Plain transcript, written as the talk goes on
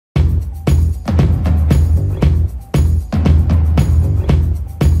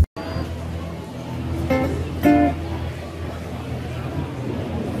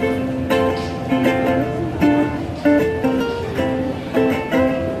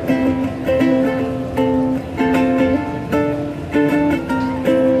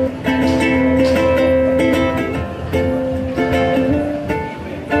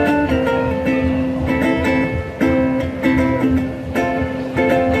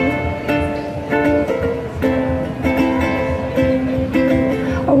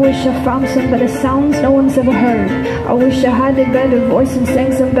found some better sounds no one's ever heard. I wish I had a better voice and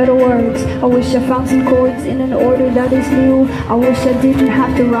sang some better words. I wish I found some chords in an order that is new. I wish I didn't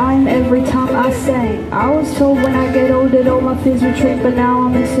have to rhyme every time I sang. I was told when I get old that all my fears would shrink, but now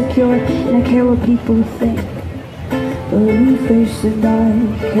I'm insecure and I care what people think. Blurry face and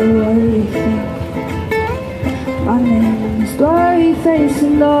I care what they think. My name is blurry face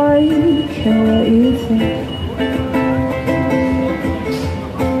and I care what you think.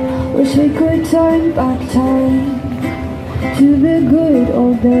 Wish we could turn back time to the good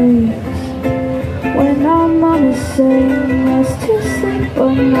old days when our mama sang us to sleep,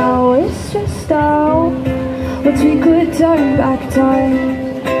 but now it's just out. Wish we could turn back time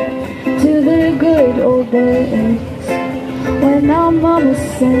to the good old days when our mama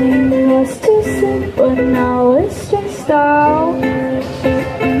sang us to sleep, but now it's just out.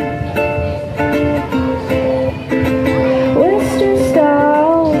 It's just out.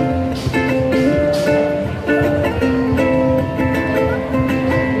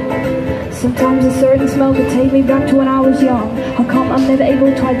 Sometimes a certain smell could take me back to when I was young. How come I'm never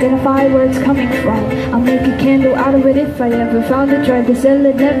able to identify where it's coming from? I'll make a candle out of it if I ever found it. Tried to sell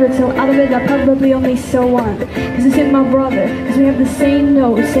it, never tell out of it. I probably only sell one, cause it's in my brother. Cause we have the same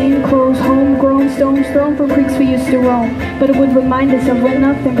nose, same clothes, homegrown stones thrown from creeks we used to roam. But it would remind us of when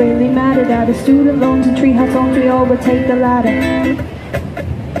nothing really mattered. Out of student loans and treehouse homes, we all would take the ladder.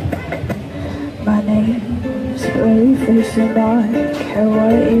 My name's Blurry Face and I care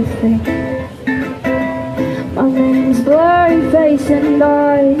what you think. My name's Blurry Face and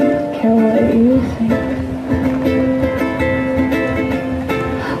I care what you think.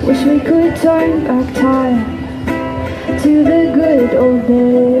 Wish we could turn back time to the good old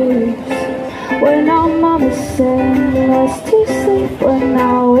days when our mama sang us to sleep, but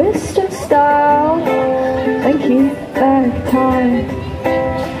now it's just out. Thank you. Back time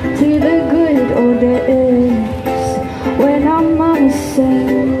to the good old days when our mama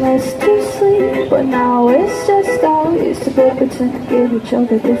sang us to sleep, but now it's just out. We used to play pretend to give each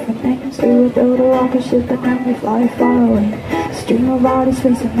other different names. We would build a rocket ship and then we fly far away. Stream of outer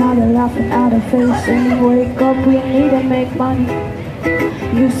space and now they're laughing at our face, saying wake up, we need to make money.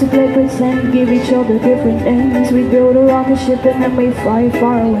 Used to play pretend, give each other different names. We build a rocket ship and then we fly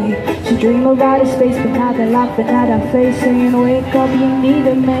far away. She dream of outer space, but now they're laughing at our face, saying wake up, you need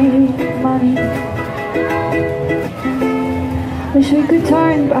to make money. Wish we could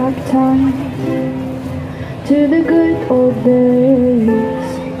turn back time to the good old days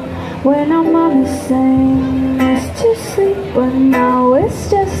when our mama sang us to sleep, but now it's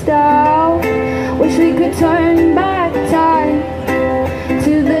just out. Wish we could turn back time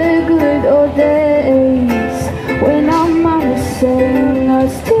to the good old days when our mama sang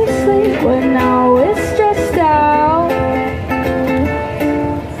us to sleep, but now it's just out.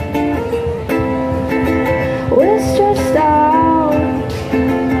 It's just out.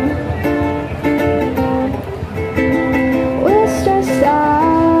 It's just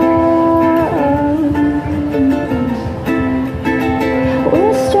out.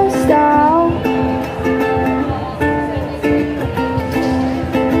 It's just out.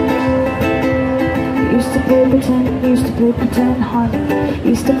 Used to play pretend, honey.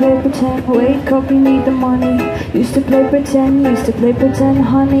 Used to play pretend, wake up, you need the money. Used to play pretend, honey. Used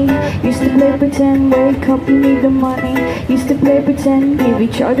to play pretend, wake up, you need the money. Used to play pretend, give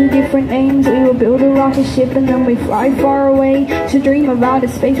each other different names. We would build a rocket ship and then we fly far away to dream of outer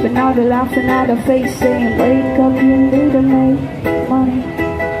space, but now they're laughing at our face, saying wake up, you need to make money.